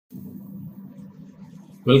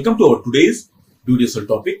Welcome to our today's beautiful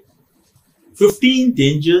topic, 15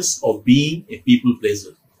 dangers of being a people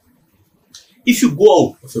pleaser. If you go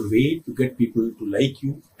out of your way to get people to like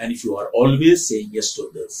you and if you are always saying yes to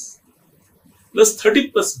others, plus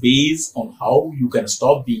 30 plus ways on how you can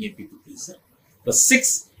stop being a people pleaser, plus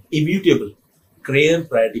 6 immutable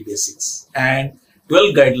care-priority-basics and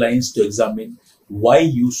 12 guidelines to examine why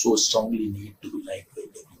you so strongly need to be liked by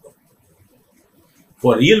everyone.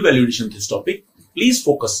 For real validation of this topic, please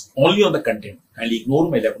focus only on the content and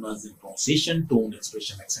ignore my Lebanese in pronunciation, tone,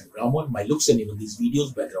 expression, accent, grammar, my looks, and even these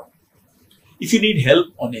videos background. If you need help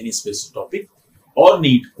on any specific topic or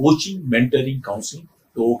need coaching, mentoring, counseling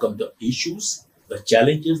to overcome the issues, the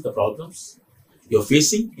challenges, the problems you're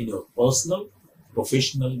facing in your personal,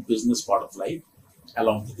 professional, business part of life,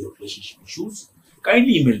 along with your relationship issues,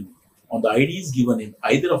 kindly email me on the IDs given in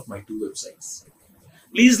either of my two websites.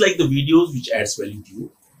 Please like the videos which adds value to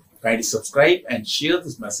you. Kindly subscribe and share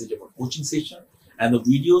this message about coaching session and the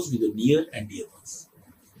videos with your near and dear ones.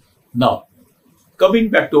 Now,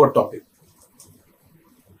 coming back to our topic,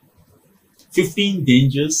 15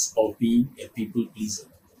 dangers of being a people pleaser.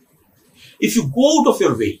 If you go out of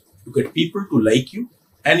your way to get people to like you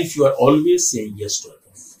and if you are always saying yes to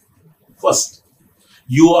others, first,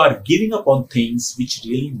 you are giving up on things which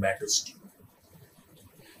really matters to you.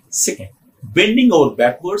 Second, bending over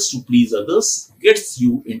backwards to please others gets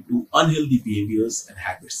you into unhealthy behaviors and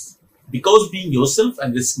habits. Because being yourself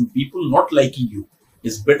and risking people not liking you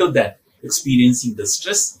is better than experiencing the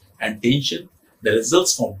stress and tension that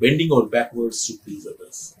results from bending over backwards to please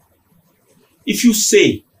others. If you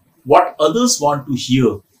say what others want to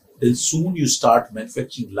hear, then soon you start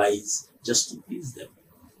manufacturing lies just to please them.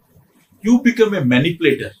 You become a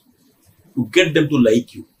manipulator to get them to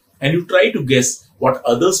like you, and you try to guess what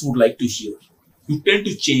others would like to hear. You tend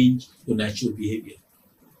to change your natural behavior.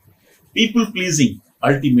 People pleasing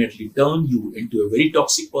ultimately turn you into a very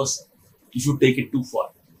toxic person if you take it too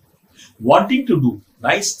far. Wanting to do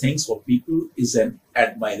nice things for people is an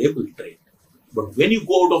admirable trait. But when you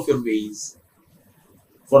go out of your ways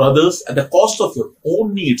for others at the cost of your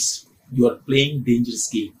own needs, you are playing dangerous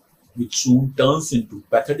game, which soon turns into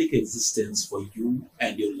pathetic existence for you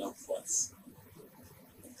and your loved ones.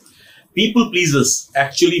 People pleasers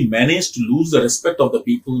actually manage to lose the respect of the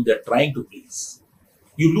people they're trying to please.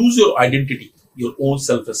 You lose your identity, your own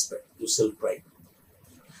self-respect, your self-pride.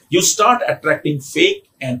 You start attracting fake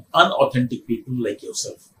and unauthentic people like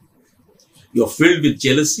yourself. You're filled with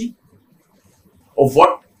jealousy of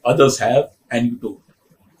what others have and you don't.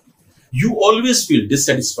 You always feel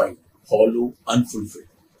dissatisfied, hollow, unfulfilled.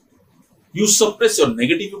 You suppress your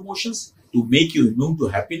negative emotions to make you immune to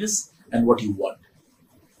happiness and what you want.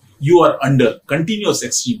 You are under continuous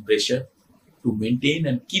extreme pressure to maintain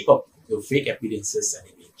and keep up your fake appearances and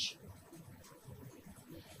image.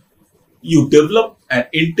 You develop an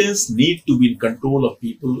intense need to be in control of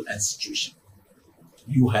people and situations.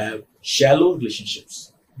 You have shallow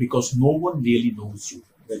relationships because no one really knows you,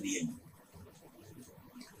 the real you.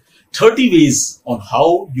 30 ways on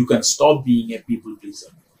how you can stop being a people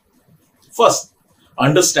pleaser. First,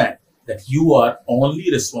 understand that you are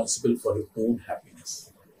only responsible for your own happiness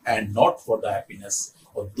and not for the happiness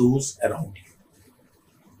of those around you.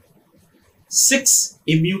 6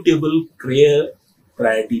 immutable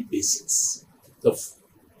care-priority-basics.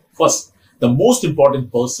 First, the most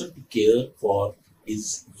important person to care for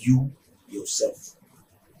is you yourself.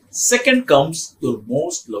 Second comes your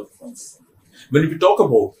most loved ones. When we talk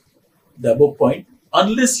about the above point,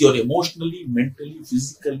 unless you're emotionally, mentally,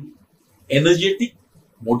 physically, energetic,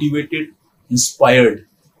 motivated, inspired,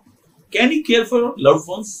 can you care for your loved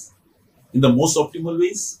ones in the most optimal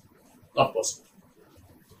ways? Not possible.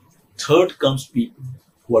 Third comes people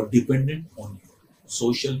who are dependent on you,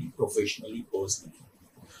 socially, professionally, personally.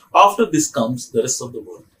 After this comes the rest of the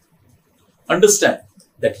world. Understand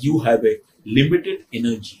that you have a limited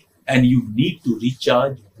energy and you need to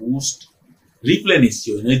recharge, boost, replenish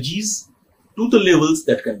your energies to the levels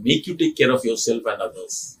that can make you take care of yourself and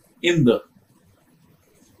others in the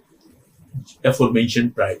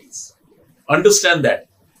aforementioned priorities. Understand that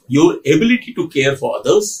your ability to care for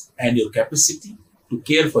others and your capacity to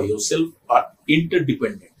care for yourself are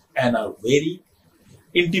interdependent and are very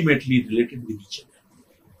intimately related with each other.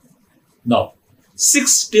 Now,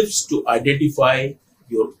 6 tips to identify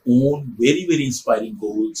your own very, very inspiring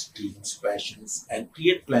goals, dreams, passions, and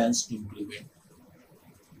create plans to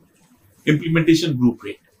implementation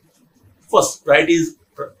blueprint. First,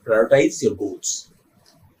 prioritize your goals.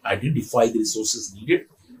 Identify the resources needed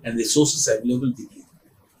and resources available with you.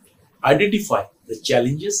 Identify the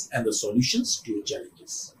challenges and the solutions to your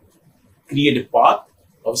challenges. Create a path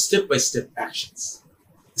of step-by-step actions.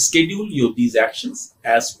 Schedule these actions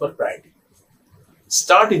as per priority.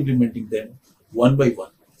 Start implementing them one by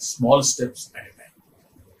one, small steps at a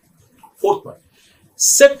time. Fourth one,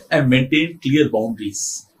 set and maintain clear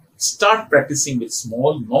boundaries. Start practicing with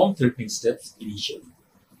small, non-threatening steps initially.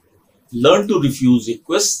 Learn to refuse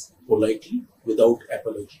requests politely without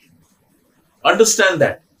apology. Understand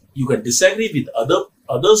that you can disagree with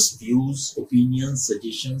others' views, opinions,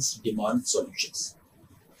 suggestions, demand solutions,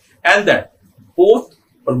 and that both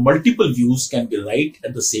or multiple views can be right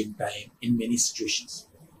at the same time in many situations.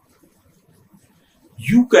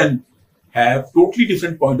 You can have totally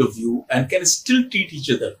different point of view and can still treat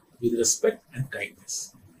each other with respect and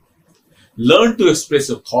kindness. Learn to express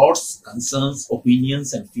your thoughts, concerns,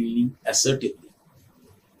 opinions, and feelings assertively.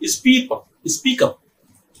 Speak up.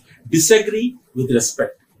 Disagree with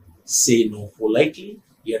respect. Say no politely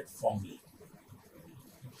yet firmly.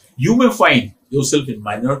 You may find yourself in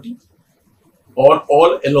minority or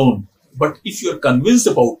all alone, but if you are convinced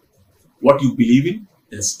about what you believe in,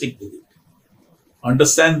 then stick with it.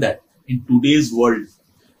 Understand that in today's world,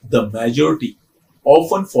 the majority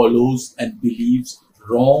often follows and believes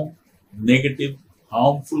wrong, negative,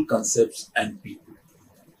 harmful concepts and people.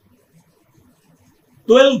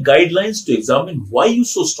 12 guidelines to examine why you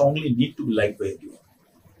so strongly need to be liked by everyone.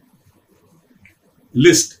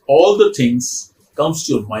 List all the things comes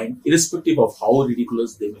to your mind irrespective of how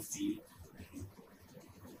ridiculous they may feel.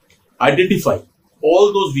 Identify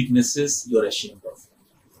all those weaknesses you are ashamed of.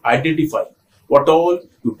 Identify what all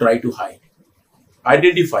you try to hide.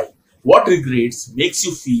 Identify what regrets makes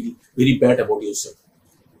you feel very bad about yourself.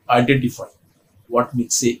 Identify what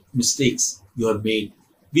mistakes you have made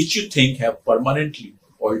which you think have permanently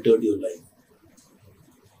altered your life.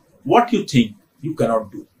 What you think you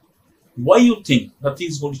cannot do. Why you think nothing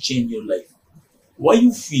is going to change your life. Why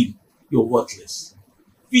you feel you're worthless.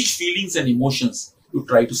 Which feelings and emotions you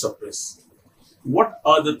try to suppress. What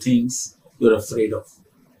are the things you're afraid of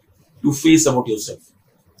to face about yourself?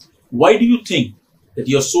 Why do you think that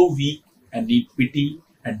you're so weak and need pity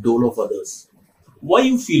and dole of others? Why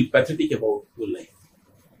you feel pathetic about your life?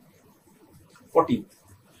 14.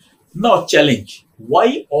 Now challenge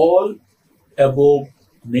why all above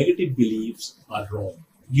negative beliefs are wrong.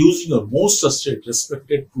 Using your most trusted,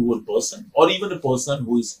 respected, proven person or even a person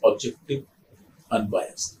who is objective,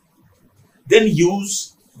 unbiased. Then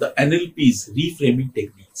use the NLP's reframing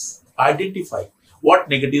techniques. Identify what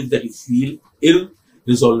negatives that you feel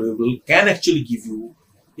irresolvable can actually give you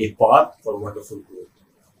a path for wonderful growth.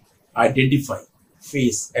 Identify,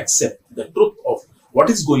 face, accept the truth of what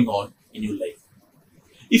is going on in your life.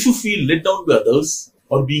 If you feel let down by others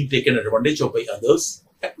or being taken advantage of by others,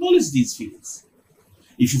 acknowledge these feelings.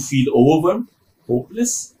 If you feel overwhelmed,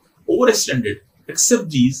 hopeless, overextended, accept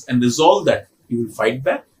these and resolve that you will fight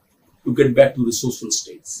back to get back to resourceful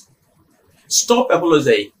states. Stop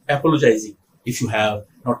apologizing if you have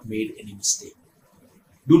not made any mistake.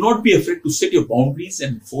 Do not be afraid to set your boundaries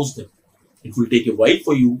and enforce them. It will take a while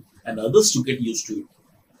for you and others to get used to it,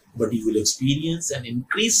 but you will experience an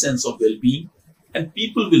increased sense of well-being and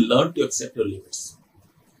people will learn to accept your limits.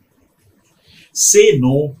 Say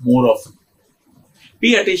no more often.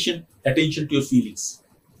 Pay attention to your feelings.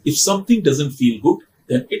 If something doesn't feel good,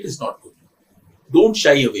 then it is not good. Don't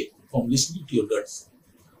shy away from listening to your guts.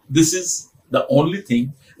 This is the only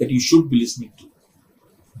thing that you should be listening to.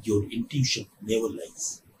 Your intuition never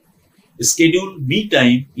lies. Schedule me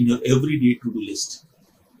time in your everyday to-do list.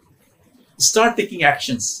 Start taking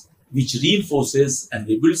actions which reinforces and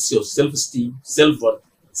rebuilds your self-esteem, self-worth,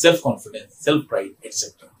 self-confidence, self-pride,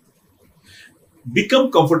 etc. Become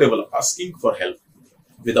comfortable asking for help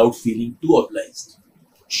without feeling too obliged.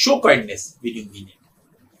 Show kindness when you mean it.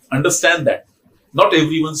 Understand that not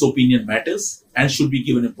everyone's opinion matters and should be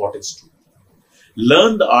given importance to.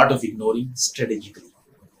 Learn the art of ignoring strategically.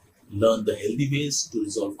 Learn the healthy ways to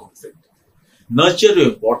resolve conflict. Nurture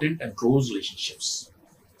your important and close relationships.